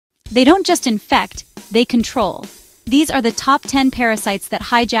They don't just infect, they control. These are the top 10 parasites that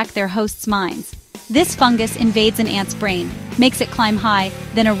hijack their hosts' minds. This fungus invades an ant's brain, makes it climb high,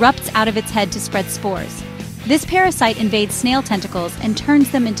 then erupts out of its head to spread spores. This parasite invades snail tentacles and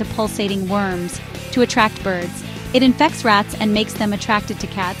turns them into pulsating worms to attract birds. It infects rats and makes them attracted to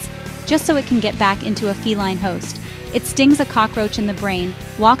cats, just so it can get back into a feline host. It stings a cockroach in the brain,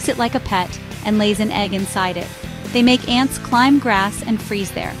 walks it like a pet, and lays an egg inside it. They make ants climb grass and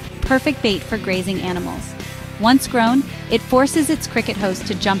freeze there, perfect bait for grazing animals. Once grown, it forces its cricket host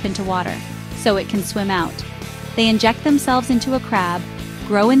to jump into water, so it can swim out. They inject themselves into a crab,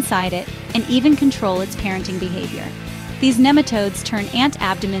 grow inside it, and even control its parenting behavior. These nematodes turn ant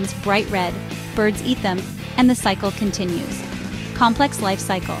abdomens bright red, birds eat them, and the cycle continues. Complex life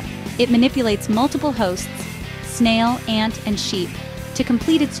cycle. It manipulates multiple hosts, snail, ant, and sheep, to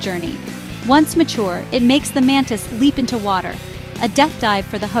complete its journey. Once mature, it makes the mantis leap into water, a death dive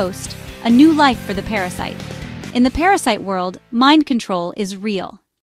for the host, a new life for the parasite. In the parasite world, mind control is real.